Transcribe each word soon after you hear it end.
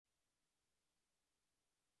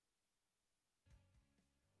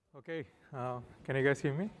Okay, can you guys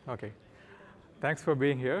hear me? Okay. Thanks for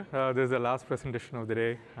being here. This is the last presentation of the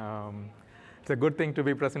day. It's a good thing to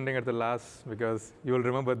be presenting at the last because you will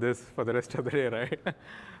remember this for the rest of the day, right?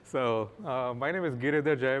 So my name is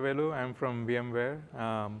Giridhar Jayavelu. I'm from VMware.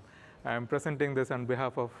 I'm presenting this on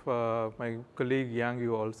behalf of my colleague Yang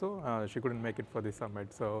Yu also. She couldn't make it for the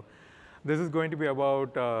summit. So this is going to be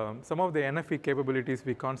about some of the NFV capabilities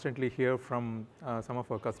we constantly hear from some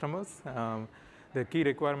of our customers. The key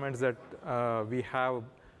requirements that we have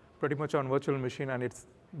pretty much on virtual machine, and it's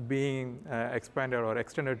being expanded or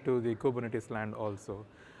extended to the Kubernetes land also.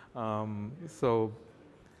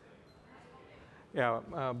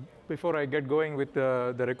 Before I get going with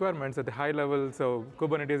the requirements at the high level, so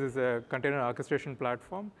Kubernetes is a container orchestration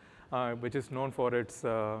platform, which is known for its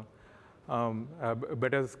better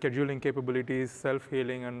scheduling capabilities,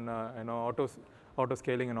 self-healing, and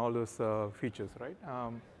auto-scaling and all those features, right?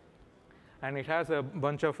 And it has a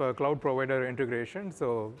bunch of cloud provider integration.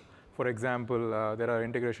 So, for example, there are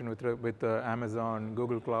integration with Amazon,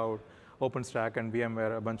 Google Cloud, OpenStack, and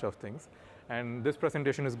VMware, a bunch of things. And this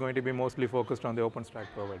presentation is going to be mostly focused on the OpenStack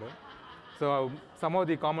provider. So some of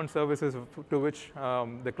the common services to which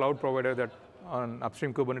the cloud provider that on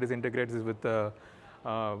upstream Kubernetes integrates is with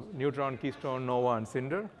Neutron, Keystone, Nova, and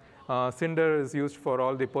Cinder. Cinder is used for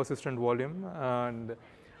all the persistent volume, and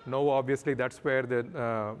Nova, obviously, that's where the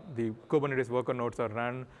Kubernetes worker nodes are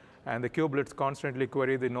run, and the kubelets constantly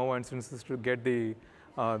query the Nova instances to get the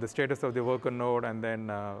status of the worker node, and then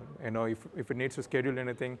if it needs to schedule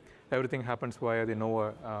anything, everything happens via the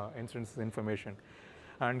Nova instance information.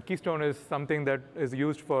 And Keystone is something that is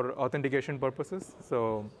used for authentication purposes.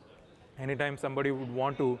 So anytime somebody would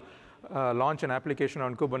want to launch an application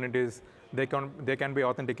on Kubernetes, they can be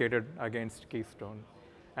authenticated against Keystone.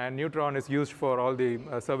 And Neutron is used for all the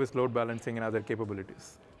service load balancing and other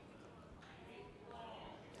capabilities.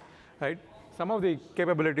 Right? Some of the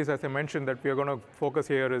capabilities, as I mentioned, that we are going to focus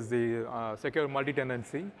here is the secure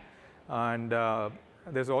multi-tenancy. And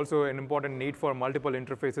there's also an important need for multiple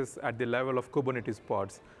interfaces at the level of Kubernetes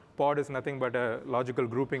pods. Pod is nothing but a logical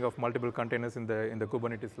grouping of multiple containers in the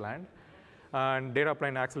Kubernetes land. And data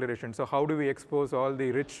plane acceleration. So how do we expose all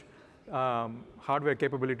the rich hardware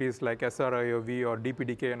capabilities like SRIOV or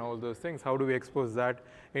DPDK and all those things? How do we expose that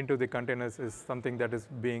into the containers is something that is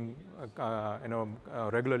being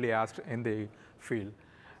regularly asked in the field.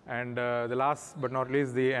 And the last but not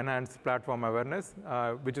least, the enhanced platform awareness,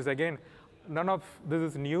 which is again, none of this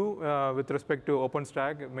is new with respect to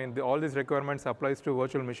OpenStack. I mean, all these requirements applies to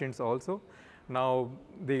virtual machines also. Now,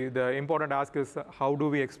 the important ask is how do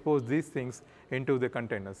we expose these things into the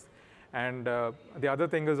containers? And the other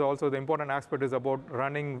thing is also the important aspect is about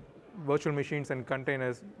running virtual machines and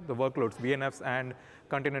containers, the workloads, VNFs and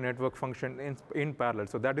container network function in parallel.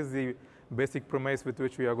 So that is the basic premise with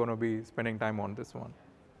which we are going to be spending time on this one.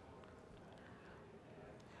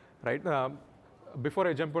 Right? Before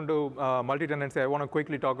I jump into multi-tenancy, I want to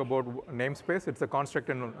quickly talk about namespace. It's a construct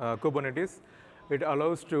in Kubernetes. It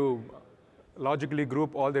allows to logically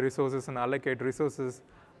group all the resources and allocate resources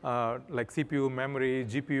like CPU, memory,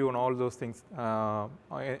 GPU, and all those things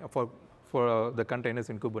for the containers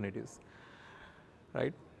in Kubernetes,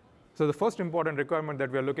 right? So the first important requirement that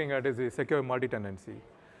we are looking at is the secure multi-tenancy.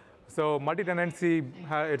 So multi-tenancy,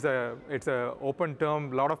 it's a open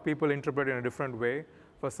term. A lot of people interpret it in a different way.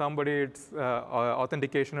 For somebody, it's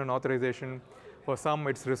authentication and authorization. For some,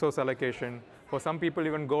 it's resource allocation. For some people,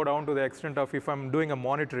 even go down to the extent of if I'm doing a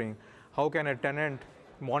monitoring, how can a tenant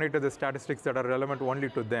monitor the statistics that are relevant only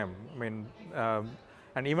to them? I mean,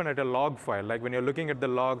 and even at a log file, like when you're looking at the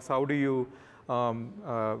logs, how do you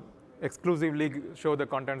exclusively show the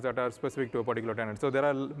contents that are specific to a particular tenant? So there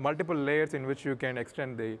are multiple layers in which you can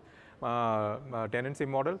extend the tenancy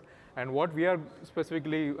model. And what we are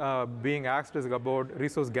specifically being asked is about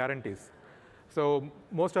resource guarantees. So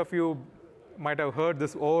most of you might have heard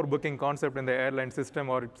this overbooking concept in the airline system,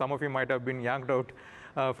 or some of you might have been yanked out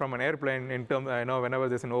from an airplane in terms, whenever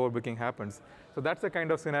there's an overbooking happens. So that's the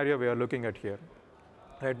kind of scenario we are looking at here.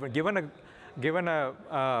 Right? But given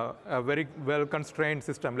a very well-constrained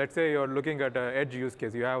system, let's say you're looking at an edge use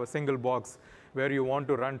case, you have a single box where you want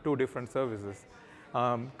to run two different services.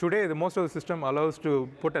 Today, most of the system allows to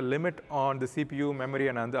put a limit on the CPU, memory,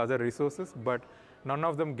 and the other resources, but none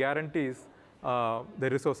of them guarantees the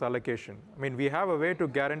resource allocation. I mean, we have a way to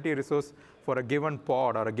guarantee resource for a given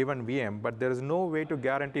pod or a given VM, but there is no way to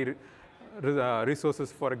guarantee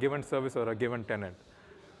resources for a given service or a given tenant,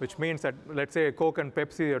 which means that, let's say, Coke and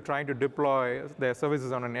Pepsi are trying to deploy their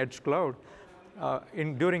services on an edge cloud.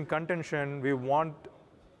 During contention, we want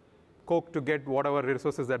Coke to get whatever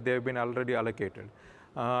resources that they've been already allocated.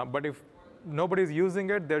 But if nobody's using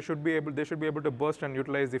it, they should be able to burst and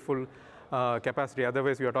utilize the full capacity.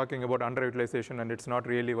 Otherwise, we are talking about underutilization, and it's not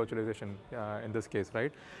really virtualization in this case,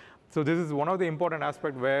 right? So this is one of the important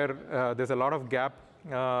aspects where there's a lot of gap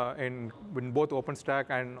in both OpenStack,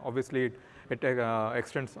 and obviously it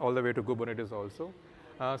extends all the way to Kubernetes also.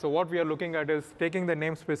 So what we are looking at is taking the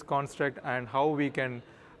namespace construct and how we can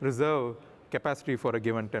reserve capacity for a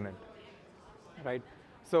given tenant, right?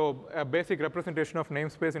 So a basic representation of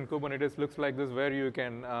namespace in Kubernetes looks like this, where you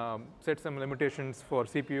can set some limitations for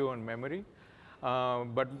CPU and memory.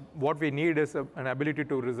 But what we need is an ability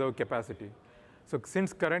to reserve capacity. So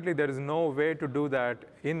since currently there is no way to do that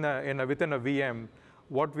within a VM,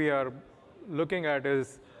 what we are looking at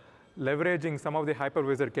is leveraging some of the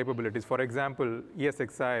hypervisor capabilities. For example,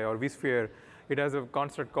 ESXi or vSphere, it has a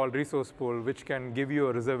construct called resource pool, which can give you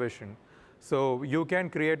a reservation. So you can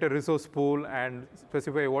create a resource pool and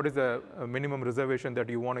specify what is the minimum reservation that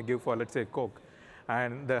you want to give for, let's say, Coke.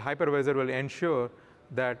 And the hypervisor will ensure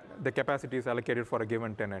that the capacity is allocated for a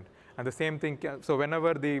given tenant. And the same thing, so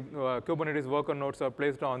whenever the Kubernetes worker nodes are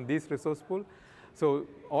placed on this resource pool, so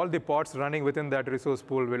all the pods running within that resource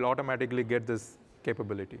pool will automatically get this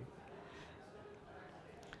capability.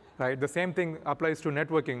 Right? The same thing applies to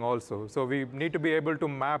networking also. So we need to be able to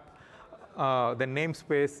map the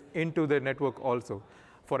namespace into the network also.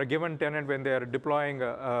 For a given tenant, when they are deploying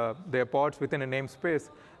their pods within a namespace,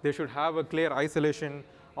 they should have a clear isolation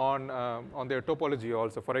on their topology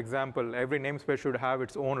also. For example, every namespace should have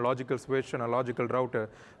its own logical switch and a logical router.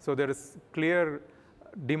 So there is clear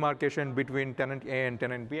demarcation between tenant A and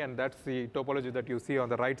tenant B, and that's the topology that you see on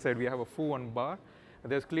the right side. We have a foo and bar.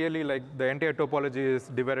 There's clearly, like, the entire topology is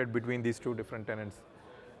divided between these two different tenants.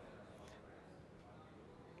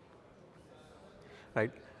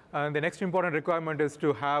 Right. And the next important requirement is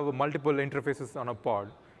to have multiple interfaces on a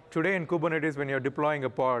pod. Today in Kubernetes, when you're deploying a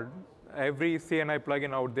pod, every Cni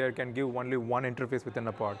plugin out there can give only one interface within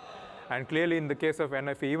a pod. And clearly, in the case of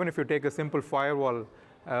NFV, even if you take a simple firewall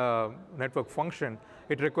network function,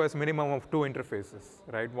 it requires minimum of 2 interfaces,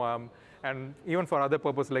 right? And even for other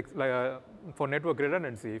purposes, like for network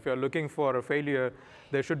redundancy, if you're looking for a failure,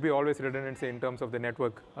 there should be always redundancy in terms of the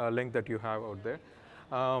network link that you have out there.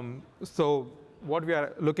 So what we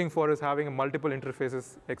are looking for is having multiple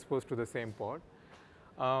interfaces exposed to the same pod.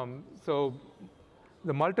 So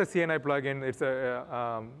the Malta Cni plugin,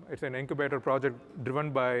 it's an incubator project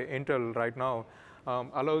driven by Intel right now,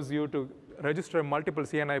 allows you to register multiple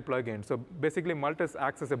Cni plugins. So basically, Malta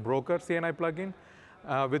acts as a broker Cni plugin,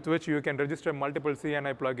 with which you can register multiple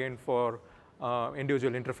Cni plugin for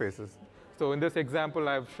individual interfaces. So in this example,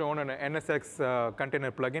 I've shown an NSX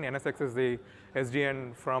container plugin. NSX is the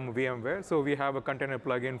SDN from VMware. So we have a container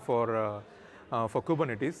plugin for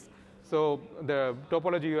Kubernetes. So the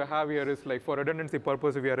topology you have here is, like, for redundancy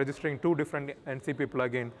purpose, we are registering 2 different NCP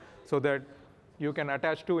plugins so that you can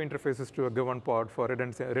attach 2 interfaces to a given pod for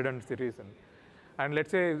redundancy reason. And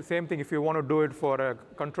let's say the same thing, if you want to do it for a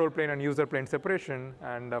control plane and user plane separation,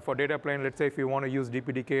 and for data plane, let's say if you want to use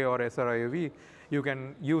DPDK or SRIOV, you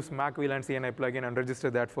can use Mac VLAN Cni plugin and register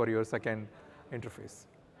that for your second interface.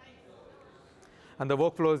 And the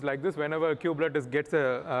workflow is like this. Whenever Kubernetes gets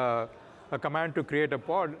a command to create a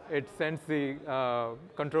pod, it sends the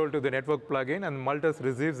control to the network plugin, and Maltus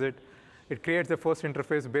receives it. It creates the first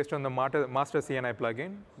interface based on the master Cni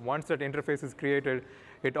plugin. Once that interface is created,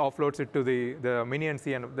 it offloads it to the minion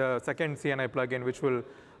Cni, the second Cni plugin, which will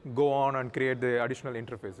go on and create the additional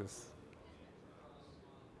interfaces.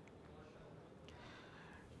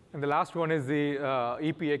 And the last one is the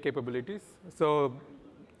EPA capabilities. So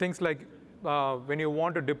things like when you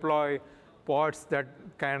want to deploy pods that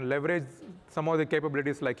can leverage some of the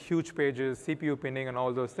capabilities like huge pages, CPU pinning, and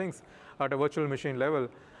all those things at a virtual machine level,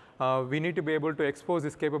 we need to be able to expose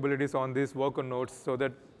these capabilities on these worker nodes so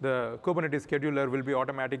that the Kubernetes scheduler will be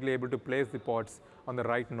automatically able to place the pods on the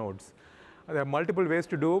right nodes. There are multiple ways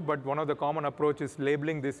to do, but one of the common approaches is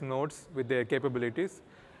labeling these nodes with their capabilities.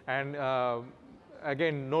 And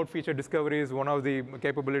again, node feature discovery is one of the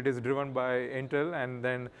capabilities driven by Intel. And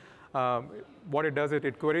then what it does is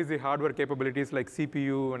it queries the hardware capabilities like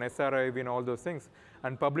CPU and SRIV and all those things,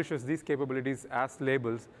 and publishes these capabilities as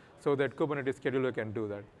labels so that Kubernetes scheduler can do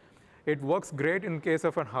that. It works great in case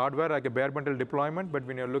of a hardware, like a bare metal deployment, but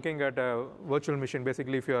when you're looking at a virtual machine,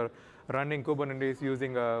 basically if you're running Kubernetes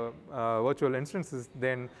using virtual instances,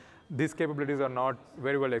 then these capabilities are not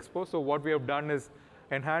very well exposed. So what we have done is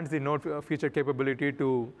enhance the node feature capability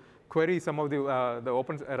to query some of the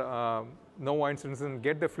open Nova instances and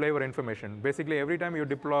get the flavor information. Basically, every time you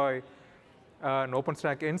deploy an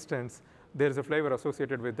OpenStack instance, there's a flavor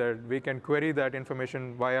associated with that. We can query that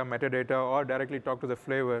information via metadata or directly talk to the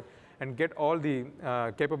flavor and get all the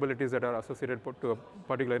capabilities that are associated to a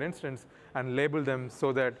particular instance and label them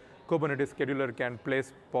so that Kubernetes scheduler can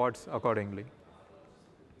place pods accordingly.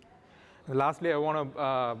 And lastly, I want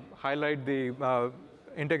to highlight the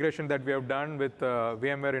integration that we have done with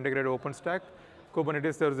VMware Integrated OpenStack.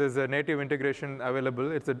 Kubernetes, there's a native integration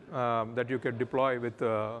available. It's that you can deploy with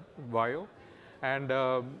VIO. And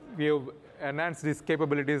we have enhanced these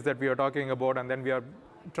capabilities that we are talking about, and then we are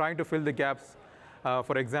trying to fill the gaps.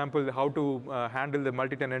 For example, how to handle the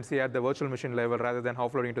multi-tenancy at the virtual machine level rather than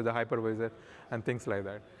offloading to the hypervisor and things like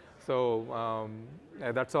that. So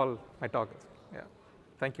that's all my talk is. Yeah.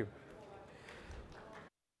 Thank you.